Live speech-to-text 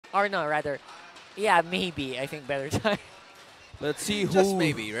Or no, rather, yeah, maybe. I think better time. Let's see who Just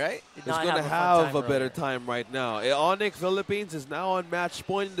maybe, right? is going to have a better time right now. ONIC Philippines is now on match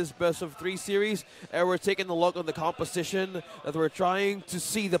point in this best-of-3 series, and we're taking a look on the composition that we're trying to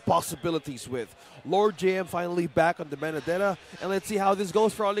see the possibilities with. Lord JM finally back on the Benedetta, and let's see how this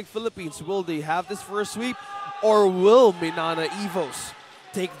goes for ONIC Philippines. Will they have this for a sweep, or will MINANA EVOS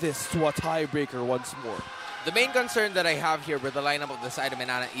take this to a tiebreaker once more? The main concern that I have here with the lineup of the side of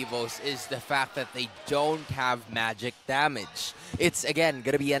MINANA EVOS is the fact that they don't have magic damage. It's, again,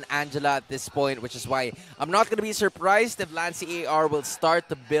 going to be an Angela at this point, which is why I'm not going to be surprised if Lancy AR will start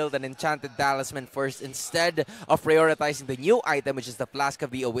to build an Enchanted Talisman first instead of prioritizing the new item, which is the Flask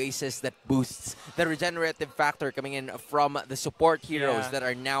of the Oasis that boosts the regenerative factor coming in from the support heroes that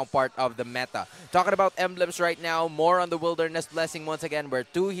are now part of the meta. Talking about emblems right now, more on the Wilderness Blessing once again, where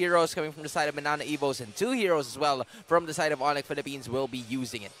 2 heroes coming from the side of MINANA EVOS and 2 heroes as well from the side of ONIC Philippines will be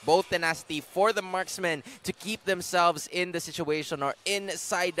using it. Both tenacity for the marksmen to keep themselves in the situation or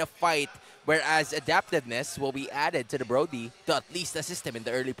inside the fight, whereas adaptiveness will be added to the Brody to at least assist him in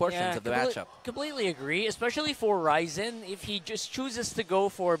the early portions of the matchup. Completely agree, especially for Ryzen. If he just chooses to go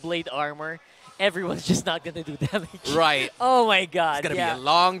for Blade Armor, everyone's just not going to do damage. Right. Oh my god. It's going to be a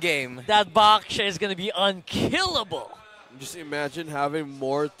long game. That Baksha is going to be unkillable. Just imagine having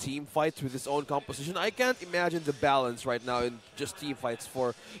more team fights with his own composition. I can't imagine the balance right now in just team fights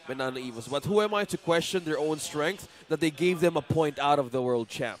for MINANA EVOS. But who am I to question their own strength that they gave them a point out of the world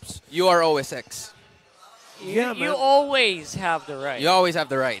champs? You are OSX. Yeah, man. You always have the right. You always have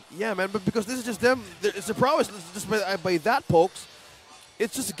the right. Yeah, man, but because this is just them, it's a prowess. Just by that, pokes,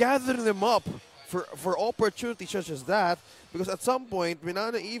 it's just gathering them up for opportunities such as that. Because at some point,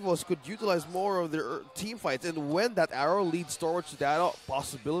 MINANA EVOS could utilize more of their team fights. And when that arrow leads towards that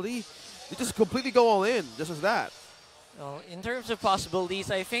possibility, they just completely go all in, just as that. In terms of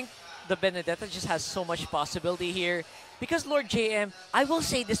possibilities, I think the Benedetta just has so much possibility here. Because Lord JM, I will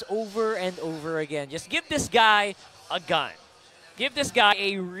say this over and over again. Just give this guy a gun. Give this guy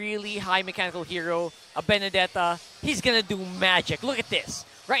a really high mechanical hero, a Benedetta. He's going to do magic. Look at this.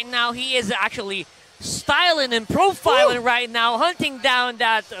 Right now, he is actually styling and profiling right now, hunting down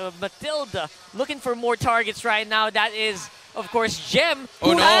that Matilda, looking for more targets right now. That is, of course, Gem,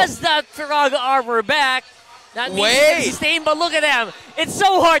 who has that Firaga armor back. That means he can sustain, but look at him. It's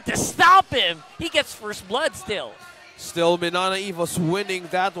so hard to stop him. He gets first blood still. Still, MINANA EVOS winning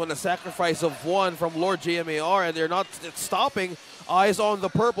that one, a sacrifice of 1 from Lord JMAR, and they're not stopping. Eyes on the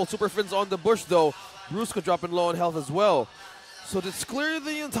purple, Super Fins on the bush, though. Brusco dropping low on health as well. So it's clear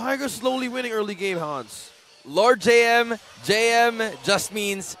the Tiger slowly winning early game, Hans. Lord JM just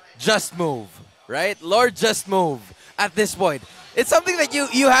means just move, right? Lord just move at this point. It's something that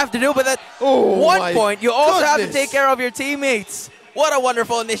you have to do, but at one point, you also have to take care of your teammates. What a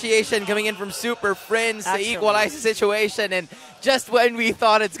wonderful initiation coming in from Super Friends to equalize the situation. And just when we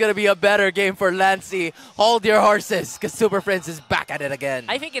thought it's going to be a better game for Lancy, hold your horses, because Super Friends is back at it again.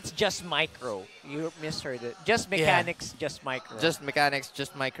 I think it's just micro. You misheard it. Just mechanics, just micro. Just mechanics,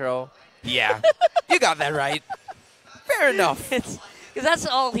 just micro. Yeah, you got that right. Fair enough. Because that's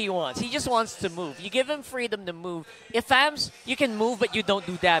all he wants. He just wants to move. You give him freedom to move. If FAMs, you can move, but you don't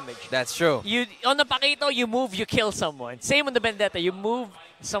do damage. That's true. On the Paquito, you move, you kill someone. Same on the Vendetta. You move,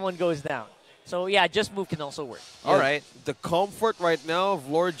 someone goes down. So, yeah, just move can also work. All right. The comfort right now of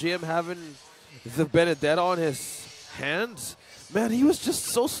Lord Jim having the Benedetta on his hands. Man, he was just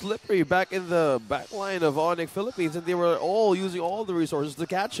so slippery back in the back line of ONIC Philippines, and they were all using all the resources to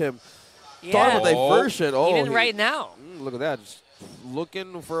catch him. Yeah. Thought of a diversion. Even right now. Look at that. Just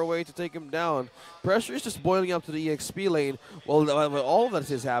looking for a way to take him down. Pressure is just boiling up to the EXP lane. Well, all of that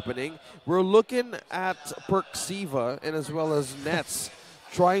is happening. We're looking at Perksiva and as well as Nets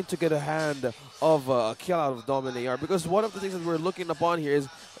trying to get a hand of a kill out of Dominator. Because one of the things that we're looking upon here is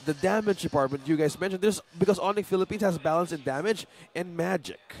the damage department you guys mentioned. Because ONIC Philippines has balance in damage and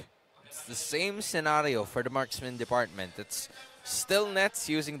magic. It's the same scenario for the marksman department. It's still Nets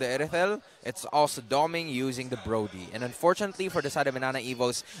using the Erethel. It's also Doming using the Brody. And unfortunately for the side of MINANA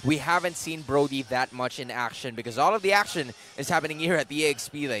EVOS, we haven't seen Brody that much in action because all of the action is happening here at the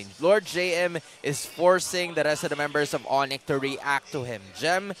EXP lane. Lord JM is forcing the rest of the members of ONIC to react to him.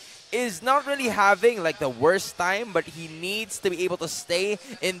 Gem is not really having like the worst time, but he needs to be able to stay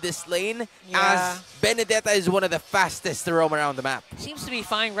in this lane as Benedetta is one of the fastest to roam around the map. Seems to be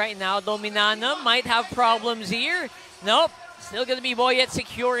fine right now, though MINANA might have problems here. Nope. Still going to be Boyet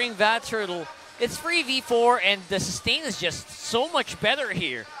securing that turtle. It's free V4, and the sustain is just so much better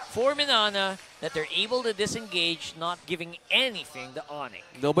here for MINANA. that they're able to disengage, not giving anything to ONIC.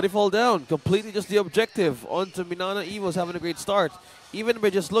 Nobody fall down. Completely just the objective. On to MINANA EVOS having a great start. Even by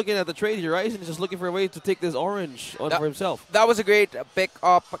just looking at the trade here, Ryzen is just looking for a way to take this orange on for himself. That was a great pick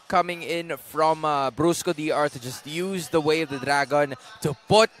up coming in from Brusco DR to just use the Way of the Dragon to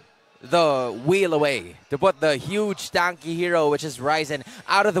put the wheel away, to put the huge tanky hero, which is Ryzen,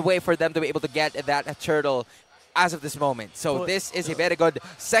 out of the way for them to be able to get that turtle as of this moment. So this is a very good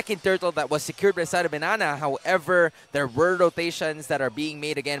second turtle that was secured by the side of MINANA. However, there were rotations that are being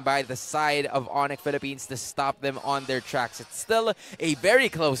made again by the side of ONIC Philippines to stop them on their tracks. It's still a very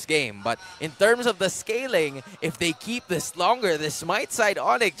close game, but in terms of the scaling, if they keep this longer, this might side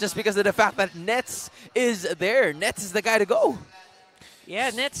ONIC just because of the fact that Nets is there. Nets is the guy to go.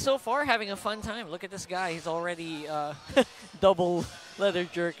 Yeah, Nets so far having a fun time. Look at this guy. He's already double leather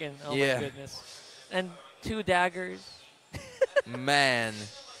jerkin. Oh my goodness. And 2 daggers. Man.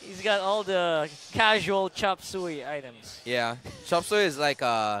 He's got all the casual chop suey items. Yeah. Chop suey is like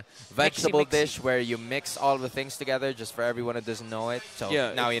a vegetable dish where you mix all the things together just for everyone who doesn't know it. So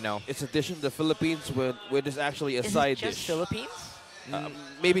yeah, now you know. It's a dish in the Philippines where it's actually a side dish. dish. Philippines?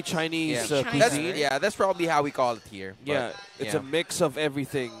 Maybe Chinese cuisine. That's probably how we call it here. Yeah, it's a mix of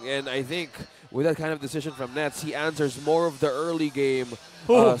everything. And I think with that kind of decision from Nets, he answers more of the early game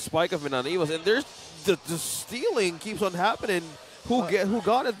spike of MINANA EVOS. And there's the stealing keeps on happening. Who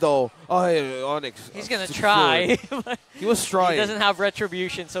got it though? Oh, yeah, Onyx. He's gonna try. He was trying. He doesn't have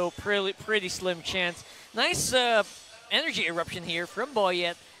retribution, so pretty slim chance. Nice energy eruption here from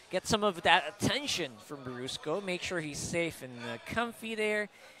Boyet. Get some of that attention from Brusco. Make sure he's safe and comfy there.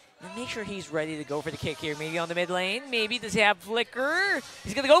 And make sure he's ready to go for the kick here. Maybe on the mid lane. Maybe does he have Flicker?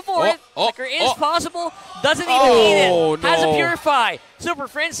 He's going to go for it. Flicker is possible. Doesn't even need it. Has a Purify. Super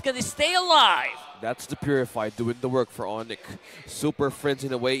Friends going to stay alive. That's the Purify doing the work for ONIC. Super Friends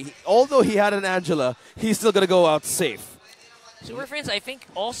in a way. Although he had an Angela, he's still going to go out safe. Super Friends, I think,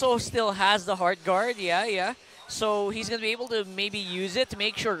 also still has the Heart Guard. Yeah. So he's going to be able to maybe use it to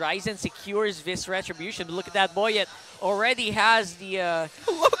make sure Ryzen secures this retribution. But look at that, Boyet already has the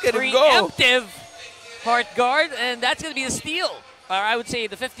preemptive Heart Guard, and that's going to be the steal. Or I would say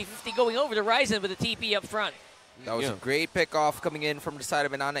the 50-50 going over to Ryzen with the TP up front. That was a great pick-off coming in from the side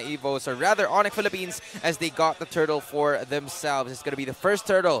of MINANA EVOS, or rather ONIC Philippines, as they got the turtle for themselves. It's going to be the first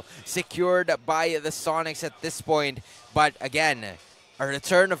turtle secured by the Sonics at this point. But again, a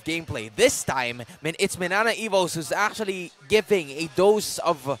return of gameplay. This time, it's MINANA EVOS who's actually giving a dose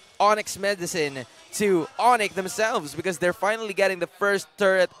of ONIC's medicine to ONIC themselves, because they're finally getting the first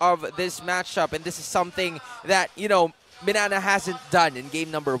turret of this matchup, and this is something that, you know, MINANA hasn't done in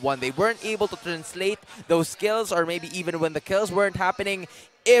game number 1. They weren't able to translate those skills, or maybe even when the kills weren't happening,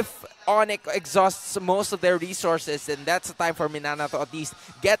 if ONIC exhausts most of their resources, then that's the time for MINANA to at least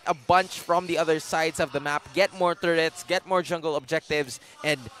get a bunch from the other sides of the map, get more turrets, get more jungle objectives,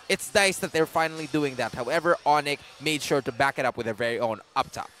 and it's nice that they're finally doing that. However, ONIC made sure to back it up with their very own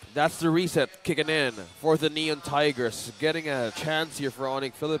up top. That's the reset kicking in for the Neon Tigers, getting a chance here for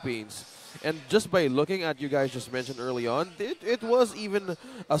ONIC Philippines. And just by looking at you guys just mentioned early on, it was even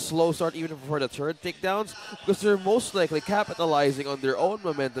a slow start even before the turret takedowns, because they're most likely capitalizing on their own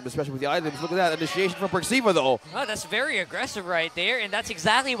momentum, especially with the items. Look at that initiation from Perxiva though. Oh, that's very aggressive right there, and that's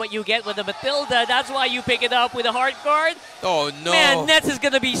exactly what you get with the Matilda. That's why you pick it up with a Heart Guard. Oh no. Man, Nets is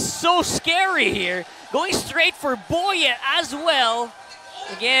going to be so scary here. Going straight for Boyet as well.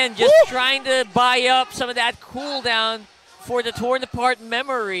 Again, just trying to buy up some of that cooldown for the torn apart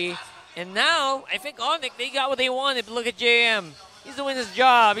memory. And now, I think ONIC, they got what they wanted. But look at JM. He's doing his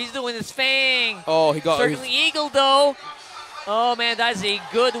job. He's doing his thing. Oh, he got... Certainly Eagle, though. Oh, man, that's a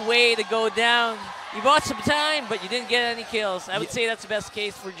good way to go down. You bought some time, but you didn't get any kills. I would say that's the best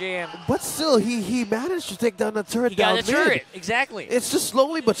case for JM. But still, he managed to take down the turret down mid. He got a turret, exactly. It's just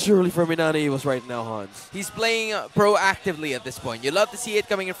slowly but surely for MINANA EVOS right now, Hans. He's playing proactively at this point. You love to see it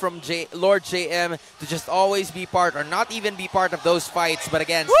coming in from Lord JM to just always be part, or not even be part of those fights, but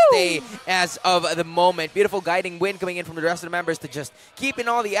again, stay as of the moment. Beautiful guiding wind coming in from the rest of the members to just keep in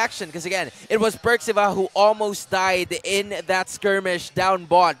all the action, because again, it was Perxiva who almost died in that skirmish down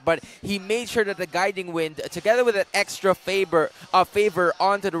bot, but he made sure that the guiding wind, together with an extra favor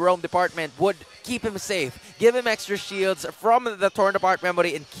onto the roam department, would keep him safe, give him extra shields from the torn apart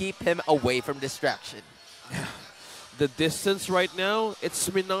memory, and keep him away from distraction. The distance right now, it's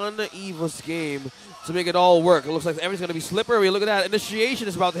MINANA EVOS game to make it all work. It looks like everything's going to be slippery. Look at that. Initiation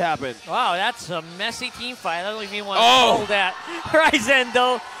is about to happen. Wow, that's a messy team fight. I don't know if you want to call that. Ryzen,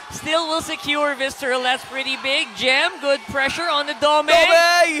 though, still will secure Visceral. That's pretty big. Gem, good pressure on the Dome.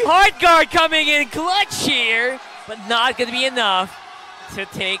 Heart Guard coming in clutch here, but not going to be enough to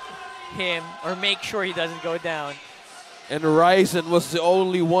take him or make sure he doesn't go down. And Ryzen was the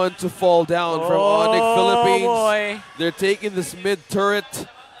only one to fall down from ONIC Philippines. Boy. They're taking this mid turret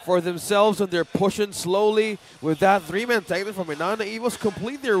for themselves and they're pushing slowly with that 3-man tag from MINANA EVOS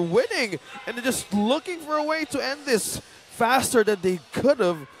complete. They're winning and they're just looking for a way to end this faster than they could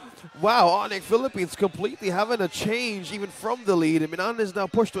have. Wow, ONIC Philippines completely having a change even from the lead. And MINANA is now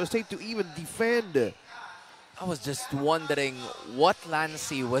pushed to a state to even defend. I was just wondering what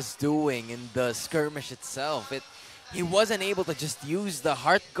Lancy was doing in the skirmish itself. He wasn't able to just use the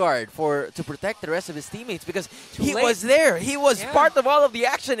heart guard to protect the rest of his teammates because he was there. He was part of all of the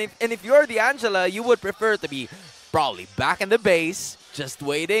action. And if you're the Angela, you would prefer to be probably back in the base, just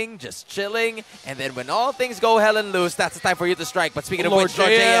waiting, just chilling. And then when all things go hell and loose, that's the time for you to strike. But speaking of which,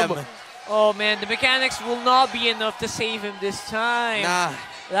 Lord JM. Oh man, the mechanics will not be enough to save him this time. Nah.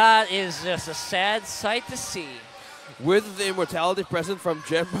 That is just a sad sight to see. With the immortality present from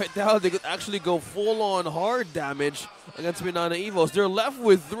Gem right now, they could actually go full-on hard damage against MINANA EVOS. They're left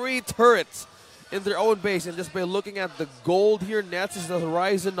with 3 turrets in their own base, and just by looking at the gold here, Nets is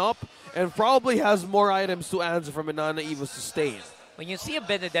rising up and probably has more items to answer from MINANA EVOS to stay in. When you see a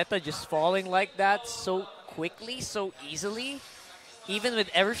Benedetta just falling like that so quickly, so easily, even with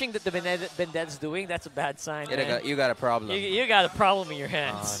everything that the Bendetta's doing, that's a bad sign. You got a problem. You got a problem in your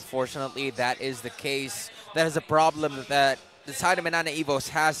hands. Unfortunately, that is the case. That is a problem that the side of MINANA EVOS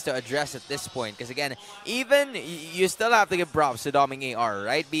has to address at this point. Because again, even you still have to give props to Doming AR,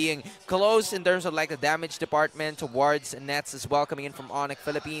 right? Being close in terms of like the damage department towards Nets as well, coming in from ONIC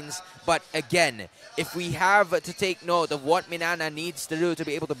Philippines. But again, if we have to take note of what MINANA needs to do to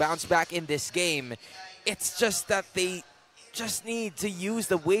be able to bounce back in this game, it's just that they just need to use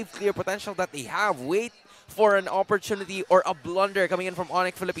the wave clear potential that they have. Wait for an opportunity or a blunder coming in from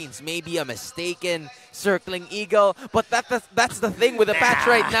ONIC Philippines. Maybe a mistaken circling eagle. But that's the thing with the patch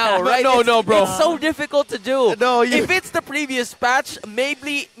right now, right? No, bro. It's so difficult to do. No, if it's the previous patch,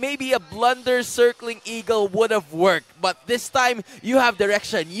 maybe a blunder circling eagle would have worked. But this time, you have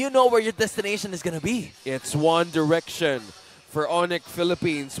direction. You know where your destination is going to be. It's one direction for ONIC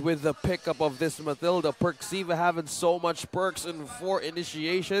Philippines with the pickup of this Matilda. Perksiva having so much perks and 4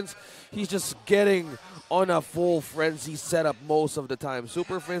 initiations. He's just getting on a full frenzy setup most of the time.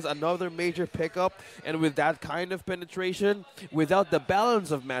 Super Friends, another major pickup, and with that kind of penetration, without the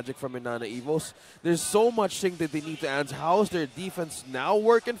balance of magic from MINANA EVOS, there's so much thing that they need to answer. How's their defense now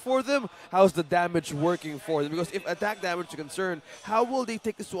working for them? How's the damage working for them? Because if attack damage is concerned, how will they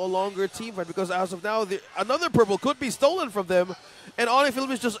take this to a longer team fight? Because as of now, another purple could be stolen from them, and ONIC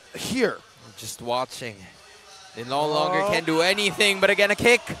Philippines just here. Just watching. They no longer can do anything, but again, a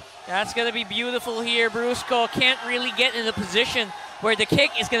kick. That's going to be beautiful here. Brusco can't really get in the position where the kick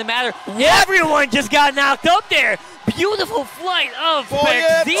is going to matter. Everyone just got knocked up there. Beautiful flight of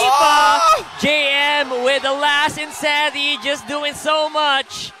Perksiva. JM with the last insanity, just doing so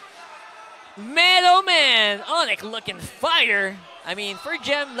much. Man, oh man. ONIC looking fire. I mean, for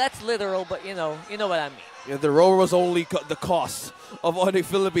Gem, that's literal, but you know what I mean. Yeah, the roar was only the cost of ONIC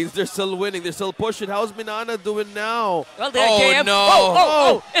Philippines. They're still winning. They're still pushing. How's MINANA doing now? Well, JM. No.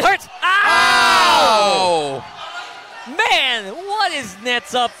 Oh, it hurts. Ow! Oh! Man, what is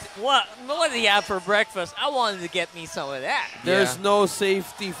Nets up? What did he have for breakfast? I wanted to get me some of that. There's no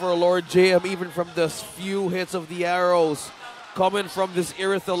safety for Lord JM, even from the few hits of the arrows coming from this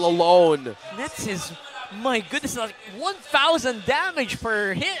Irithel alone. Nets is... My goodness, like 1,000 damage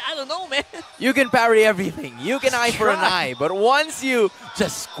per hit. I don't know, man. You can parry everything. You can eye for an eye. But once you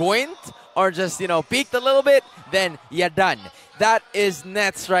just squint or just, peeked a little bit, then you're done. That is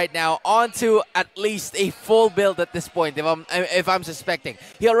Nets right now. On to at least a full build at this point, if I'm suspecting.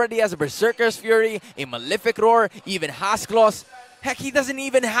 He already has a Berserker's Fury, a Malefic Roar, even Hasclaws. Heck, he doesn't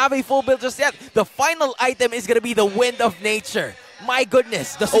even have a full build just yet. The final item is going to be the Wind of Nature. My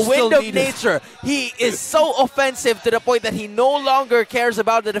goodness, a Wind of Nature. He is so offensive to the point that he no longer cares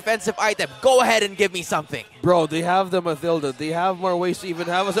about the defensive item. Go ahead and give me something. Bro, they have the Matilda. They have more ways to even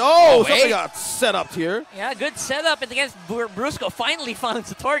have us. Oh, something got set up here. Yeah, good setup. And against Brusco, finally finds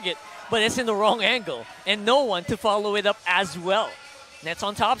the target, but it's in the wrong angle. And no one to follow it up as well. Nets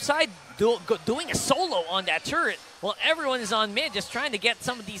on top side, doing a solo on that turret. Well, everyone is on mid, just trying to get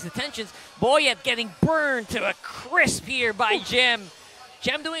some of these attentions. Boyet getting burned to a crisp here by Gem.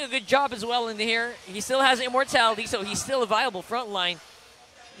 Gem doing a good job as well in here. He still has immortality, so he's still a viable front line.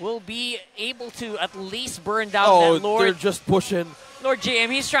 Will be able to at least burn down that Lord. They're just pushing. Lord JM,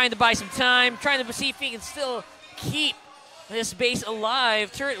 he's trying to buy some time, trying to see if he can still keep this base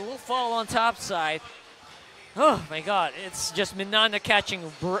alive. Turret will fall on top side. Oh my god, it's just MINANA catching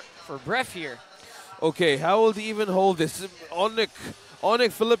for breath here. Okay, how will they even hold this? ONIC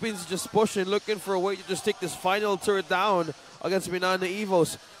ONIC Philippines just pushing, looking for a way to just take this final turret down against MINANA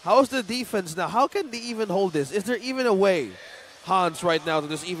EVOS. How's the defense now? How can they even hold this? Is there even a way, Hans, right now, that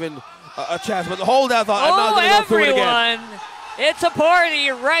there's even a chance? But hold that thought. I'm not going to go through it again. It's a party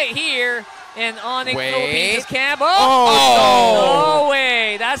right here in ONIC Philippines camp. Oh, no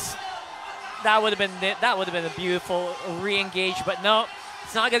way! That would have been a beautiful re-engage, but no,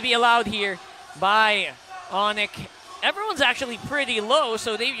 it's not going to be allowed here by ONIC. Everyone's actually pretty low,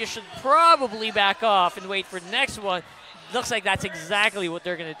 so they should probably back off and wait for the next one. Looks like that's exactly what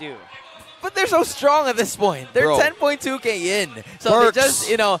they're going to do. But they're so strong at this point. They're 10.2k in. So they just,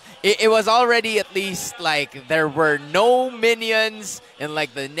 it was already at least like there were no minions in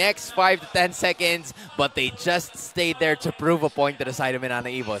like the next 5 to 10 seconds, but they just stayed there to prove a point to the side of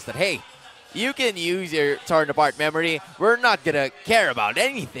MINANA EVOS that, hey, you can use your torn apart memory. We're not going to care about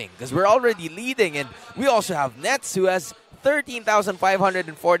anything because we're already leading. And we also have Nets, who has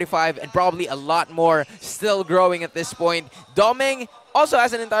 13,545 and probably a lot more still growing at this point. Doming also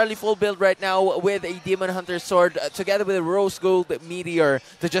has an entirely full build right now with a Demon Hunter Sword together with a Rose Gold Meteor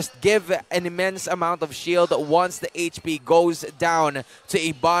to just give an immense amount of shield once the HP goes down to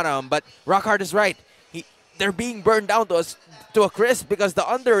a bottom. But Rockhard is right. They're being burned down to a crisp because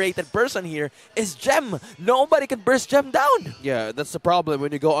the underrated person here is Gem. Nobody can burst Gem down. Yeah, that's the problem.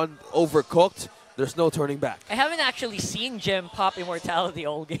 When you go overcooked, there's no turning back. I haven't actually seen Gem pop Immortality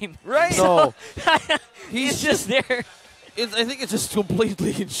all game. Right? No. So, he's just there. I think it's just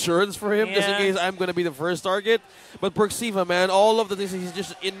completely insurance for him, just in case I'm going to be the first target. But Perksiva, man, all of the things he's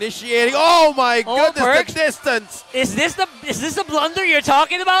just initiating. Oh my goodness, the distance! Is this the blunder you're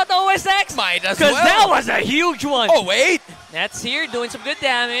talking about, OSX? Might as well. Because that was a huge one. Oh, wait. Nets here doing some good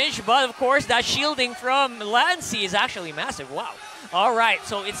damage, but of course that shielding from Lancey is actually massive. Wow. All right,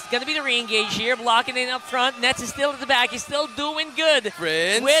 so it's going to be the re-engage here, blocking it up front. Nets is still at the back. He's still doing good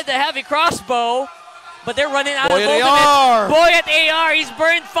with the heavy crossbow. But they're running out of ultimates. Boy at AR, he's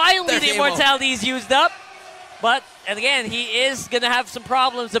burned. Finally, the immortality is used up. But, and again, he is going to have some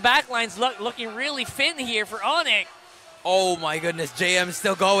problems. The backline's looking really thin here for ONIC. Oh my goodness, JM's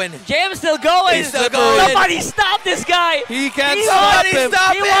still going. JM's still going. He's still going. Somebody stop this guy. He can't stop him.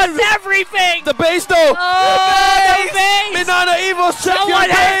 He wants everything. The base though. Oh, the base. MINANA EVOS, check Someone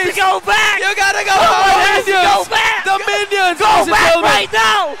your has base. to go back. You gotta go. Someone has to go back. The minions. Go back right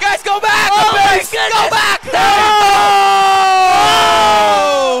now. Guys, go back. Oh the base. my goodness. Go back. No.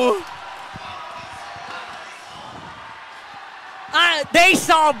 They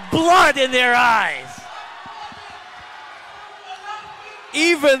saw blood in their eyes.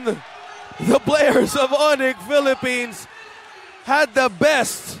 Even the players of ONIC Philippines had the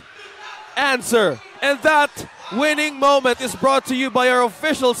best answer. And that winning moment is brought to you by our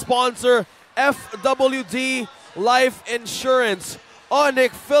official sponsor, FWD Life Insurance.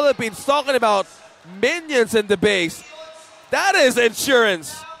 ONIC Philippines talking about minions in the base. That is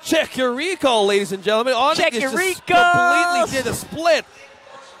insurance. Check your recall, ladies and gentlemen. ONIC is just completely did a split.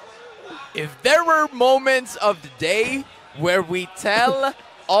 If there were moments of the day where we tell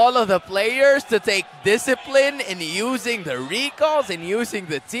all of the players to take discipline in using the recalls and using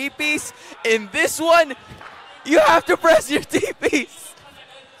the TPs, in this one, you have to press your TPs.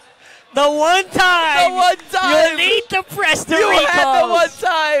 The one time. The one time. You need to press the recalls. recalls. You had the one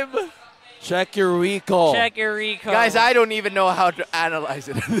time. Check your recall. Check your recall. Guys, I don't even know how to analyze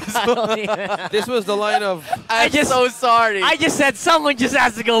it. This was the line of... I'm so sorry. I just said someone just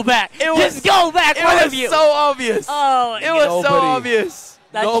has to go back. Just go back, one of you. It was so obvious. Oh, it was so obvious.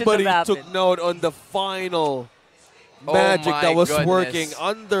 Nobody took note on the final magic that was working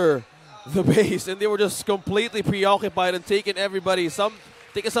under the base. And they were just completely preoccupied and taking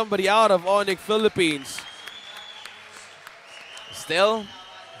somebody out of ONIC Philippines. Still,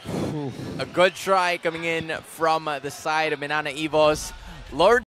 a good try coming in from the side of MINANA EVOS. Lord